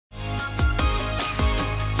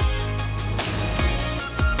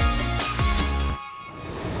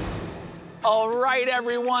All right,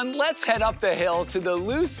 everyone, let's head up the hill to the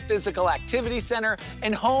Loose Physical Activity Center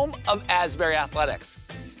and home of Asbury Athletics.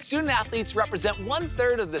 Student athletes represent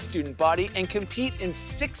 1/3 of the student body and compete in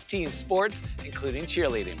 16 sports, including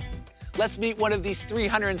cheerleading. Let's meet one of these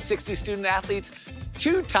 360 student athletes,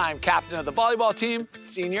 two-time captain of the volleyball team,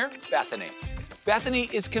 senior Bethany. Bethany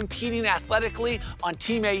is competing athletically on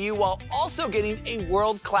Team AU while also getting a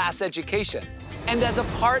world-class education. And as a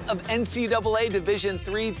part of NCAA Division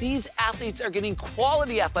III, these athletes are getting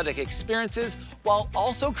quality athletic experiences while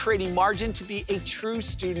also creating margin to be a true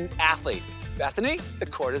student athlete. Bethany, the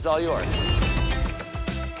court is all yours.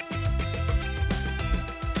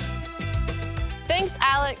 Thanks,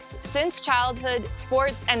 Alex. Since childhood,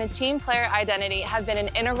 sports and a team player identity have been an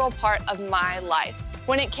integral part of my life.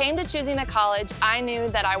 When it came to choosing a college, I knew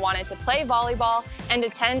that I wanted to play volleyball and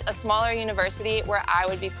attend a smaller university where I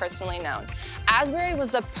would be personally known. Asbury was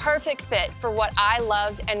the perfect fit for what I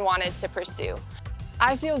loved and wanted to pursue.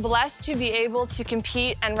 I feel blessed to be able to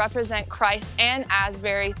compete and represent Christ and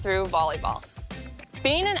Asbury through volleyball.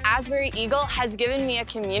 Being an Asbury Eagle has given me a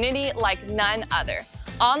community like none other.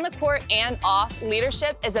 On the court and off,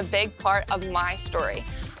 leadership is a big part of my story.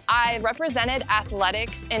 I represented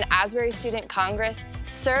athletics in Asbury Student Congress,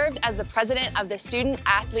 served as the president of the Student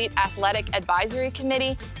Athlete Athletic Advisory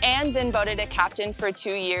Committee, and been voted a captain for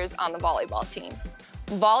 2 years on the volleyball team.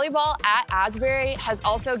 Volleyball at Asbury has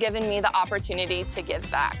also given me the opportunity to give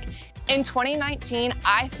back. In 2019,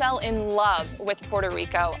 I fell in love with Puerto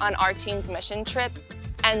Rico on our team's mission trip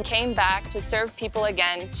and came back to serve people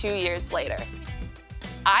again 2 years later.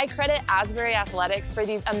 I credit Asbury Athletics for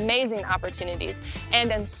these amazing opportunities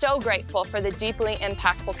and am so grateful for the deeply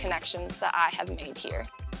impactful connections that I have made here.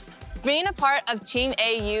 Being a part of Team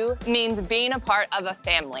AU means being a part of a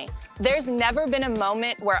family. There's never been a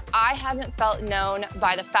moment where I haven't felt known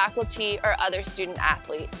by the faculty or other student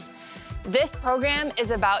athletes. This program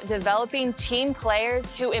is about developing team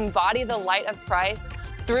players who embody the light of Christ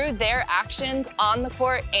through their actions on the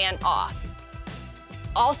court and off.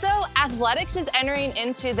 Also, athletics is entering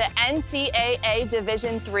into the NCAA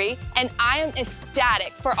Division III, and I am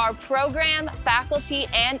ecstatic for our program, faculty,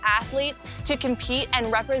 and athletes to compete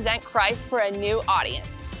and represent Christ for a new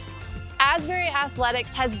audience. Asbury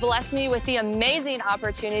Athletics has blessed me with the amazing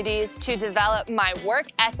opportunities to develop my work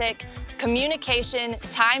ethic, communication,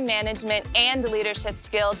 time management, and leadership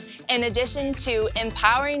skills, in addition to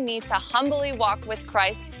empowering me to humbly walk with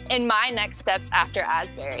Christ in my next steps after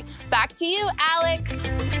Asbury. Back to you, Alex.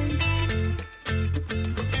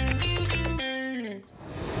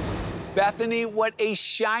 Bethany, what a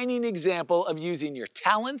shining example of using your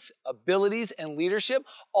talents, abilities, and leadership,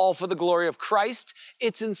 all for the glory of Christ.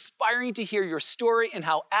 It's inspiring to hear your story and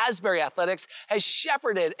how Asbury Athletics has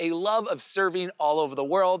shepherded a love of serving all over the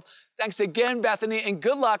world. Thanks again, Bethany, and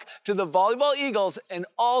good luck to the Volleyball Eagles and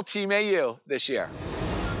all Team AU this year.